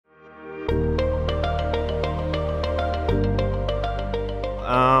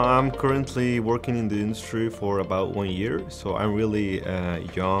I'm currently working in the industry for about 1 year, so I'm really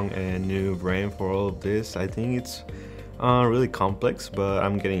young and new brain for all of this. I think it's really complex, but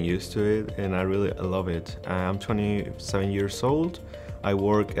I'm getting used to it and I really love it. I'm 27 years old. I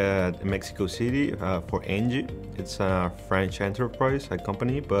work at Mexico City for Engie. It's a French enterprise, a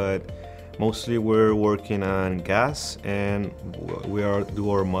company, but mostly we're working on gas and do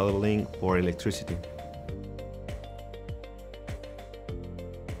our modeling for electricity.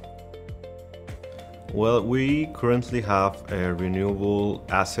 Well, we currently have renewable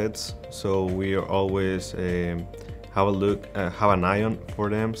assets, so we are always have an eye on for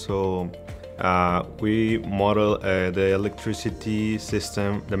them. So we model the electricity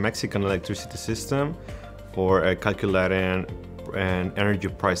system, the Mexican electricity system, for calculating energy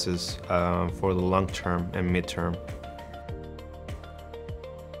prices for the long term and midterm.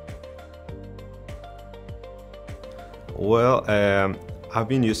 Well, I've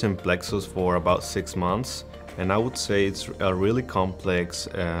been using Plexus for about 6 months, and I would say it's a really complex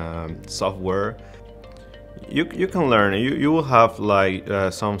software. You can learn. You will have like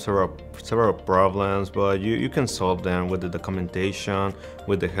several problems, but you can solve them with the documentation,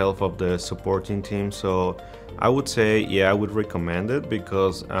 with the help of the supporting team. So I would say, yeah, I would recommend it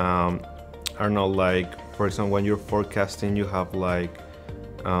because I don't know, like for example, when you're forecasting, you have like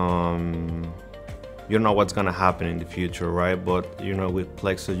you don't know what's gonna happen in the future, right? But you know, with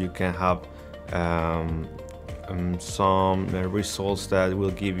Plexus you can have some results that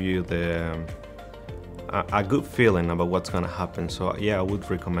will give you a good feeling about what's gonna happen. So yeah, I would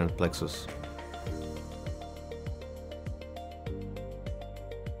recommend Plexus.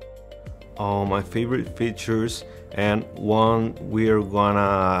 My favorite features, and one we're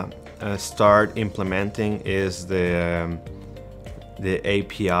gonna start implementing, is the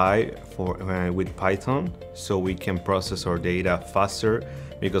API for with Python, so we can process our data faster,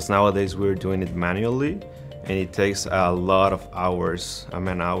 because nowadays we're doing it manually and it takes a lot of hours,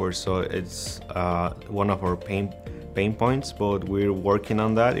 so it's one of our pain points, but we're working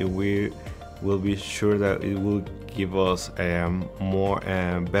on that, and we will be sure that it will give us more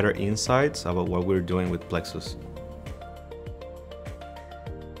better insights about what we're doing with Plexus.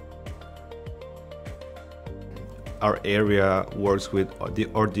 Our area works with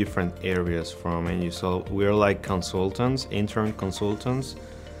our different areas from Engie, so we're like consultants, intern consultants,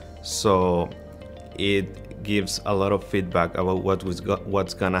 so it gives a lot of feedback about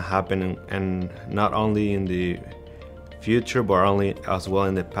what's gonna happen, and not only in the future but only as well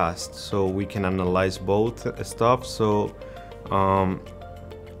in the past, so we can analyze both stuff. So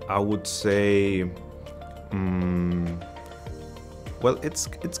I would say well, it's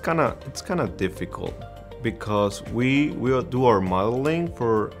kind of difficult, because we will do our modeling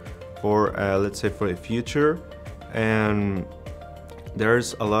for let's say for the future, and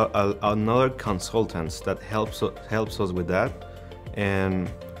there's another consultants that helps us with that, and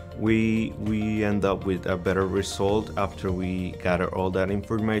we end up with a better result after we gather all that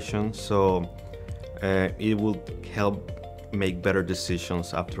information. So it will help make better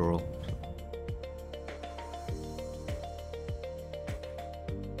decisions after all.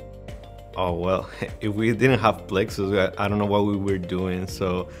 Oh well, if we didn't have Plexus, I don't know what we were doing.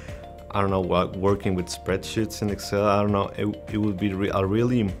 So I don't know what, working with spreadsheets in Excel, I don't know, it would be a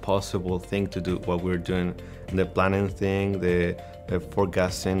really impossible thing to do what we're doing. The planning thing, the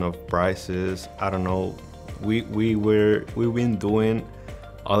forecasting of prices, I don't know. We've been doing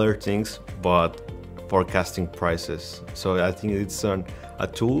other things but forecasting prices. So I think it's a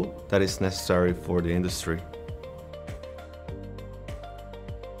tool that is necessary for the industry.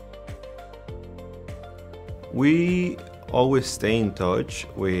 We always stay in touch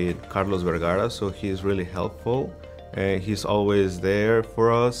with Carlos Vergara, so he's really helpful. He's always there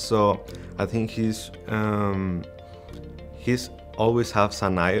for us, so I think he's always has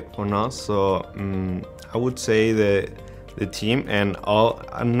an eye on us. So I would say that the team and all,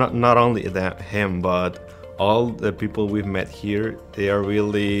 not only him, but all the people we've met here, they are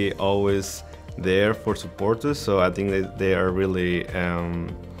really always there for supporters. So I think that they are really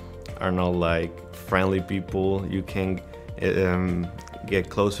are not like friendly people. You can get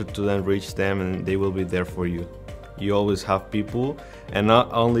closer to them, reach them, and they will be there for you. You always have people, and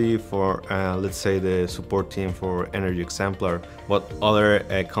not only for let's say the support team for Engie Exemplar, but other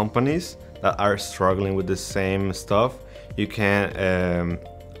companies that are struggling with the same stuff. You can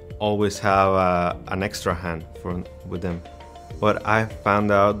always have an extra hand with them. But I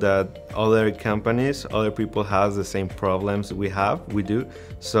found out that other companies, other people has the same problems we do.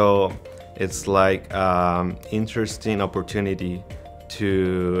 So it's like interesting opportunity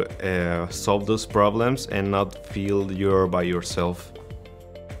to solve those problems and not feel you're by yourself.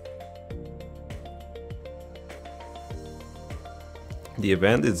 The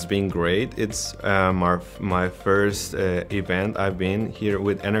event, it's been great. It's my first event I've been here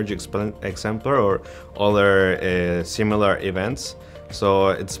with Engie Exemplar or other similar events. So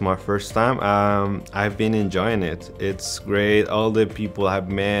it's my first time. I've been enjoying it. It's great. All the people I've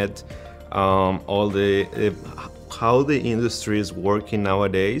met, all the how the industry is working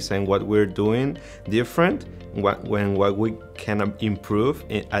nowadays and what we're doing different. What we can improve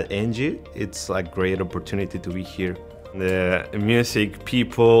at Engie. It's a great opportunity to be here. The music,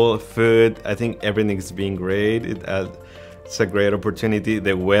 people, food, I think everything's been great. It's a great opportunity.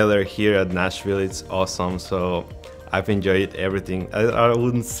 The weather here at Nashville, it's awesome. So I've enjoyed everything. I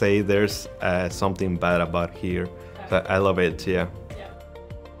wouldn't say there's something bad about here. But I love it, yeah.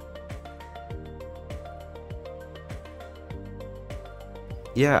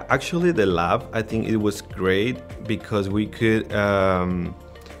 Yeah, actually the lab, I think it was great because we could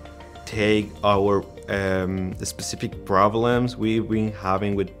take our specific problems we've been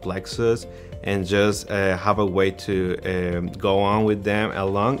having with Plexus and just have a way to go on with them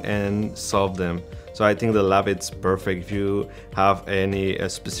along and solve them. So I think the lab it's perfect. If you have any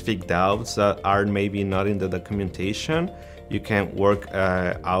specific doubts that are maybe not in the documentation, you can work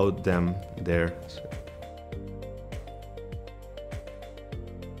out them there.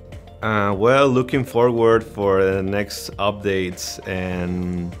 Well, looking forward for the next updates,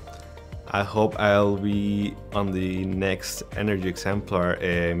 and I hope I'll be on the next Engie Exemplar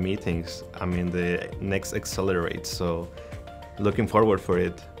meetings. I mean the next Xcelerate, so looking forward for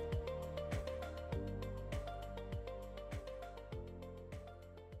it.